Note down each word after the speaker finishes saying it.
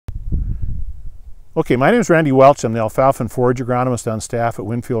Okay, my name is Randy Welch. I'm the alfalfa and forage agronomist on staff at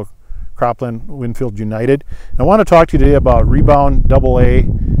WinField, CROPLAN WinField United. And I want to talk to you today about Rebound AA,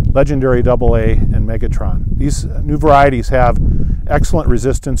 Legendary AA, and Megatron. These new varieties have excellent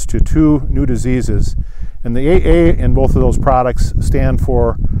resistance to two new diseases. And the AA in both of those products stand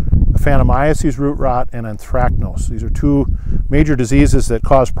for Aphanomyces root rot and Anthracnose. These are two major diseases that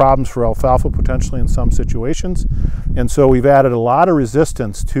cause problems for alfalfa potentially in some situations. And so we've added a lot of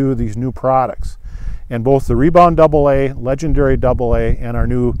resistance to these new products. And both the Rebound AA, Legendary AA, and our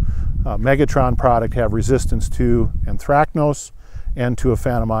new Megatron product have resistance to Anthracnose and to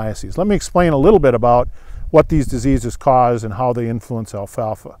Aphanomyces. Let me explain a little bit about what these diseases cause and how they influence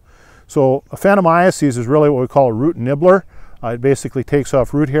alfalfa. So Aphanomyces is really what we call a root nibbler. It basically takes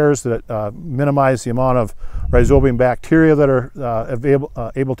off root hairs that minimize the amount of rhizobium bacteria that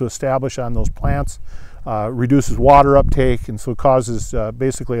are able to establish on those plants, reduces water uptake, and so causes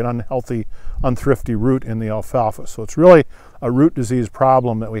basically an unhealthy, unthrifty root in the alfalfa. So it's really a root disease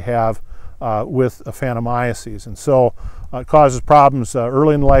problem that we have with Aphanomyces. And so it causes problems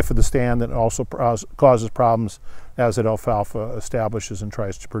early in the life of the stand, that also causes problems as that alfalfa establishes and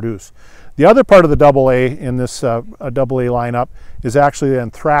tries to produce. The other part of the AA in this AA lineup is actually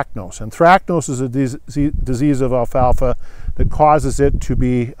Anthracnose. Anthracnose is a disease of alfalfa that causes it to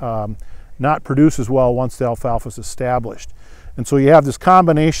be not produce as well once the alfalfa is established. And so you have this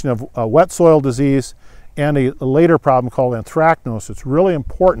combination of wet soil disease and a later problem called Anthracnose. It's really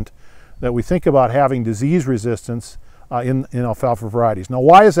important that we think about having disease resistance in alfalfa varieties. Now,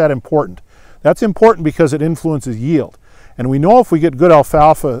 why is that important? That's important because it influences yield. And we know if we get good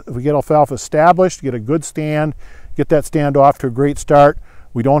alfalfa, if we get alfalfa established, get a good stand, get that stand off to a great start,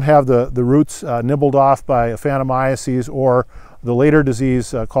 we don't have the roots nibbled off by Aphanomyces or the later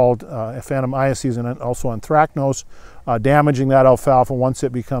disease called Aphanomyces and also Anthracnose, damaging that alfalfa once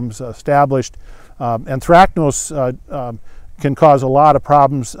it becomes established. Anthracnose can cause a lot of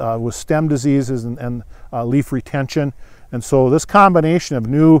problems with stem diseases and leaf retention. And so this combination of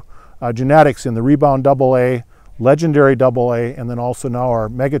new genetics in the Rebound AA, Legendary AA, and then also now our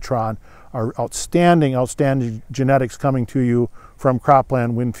Megatron are outstanding genetics coming to you from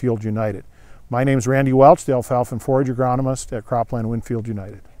CROPLAN WinField United. My name is Randy Welch, the alfalfa and forage agronomist at CROPLAN WinField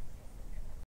United.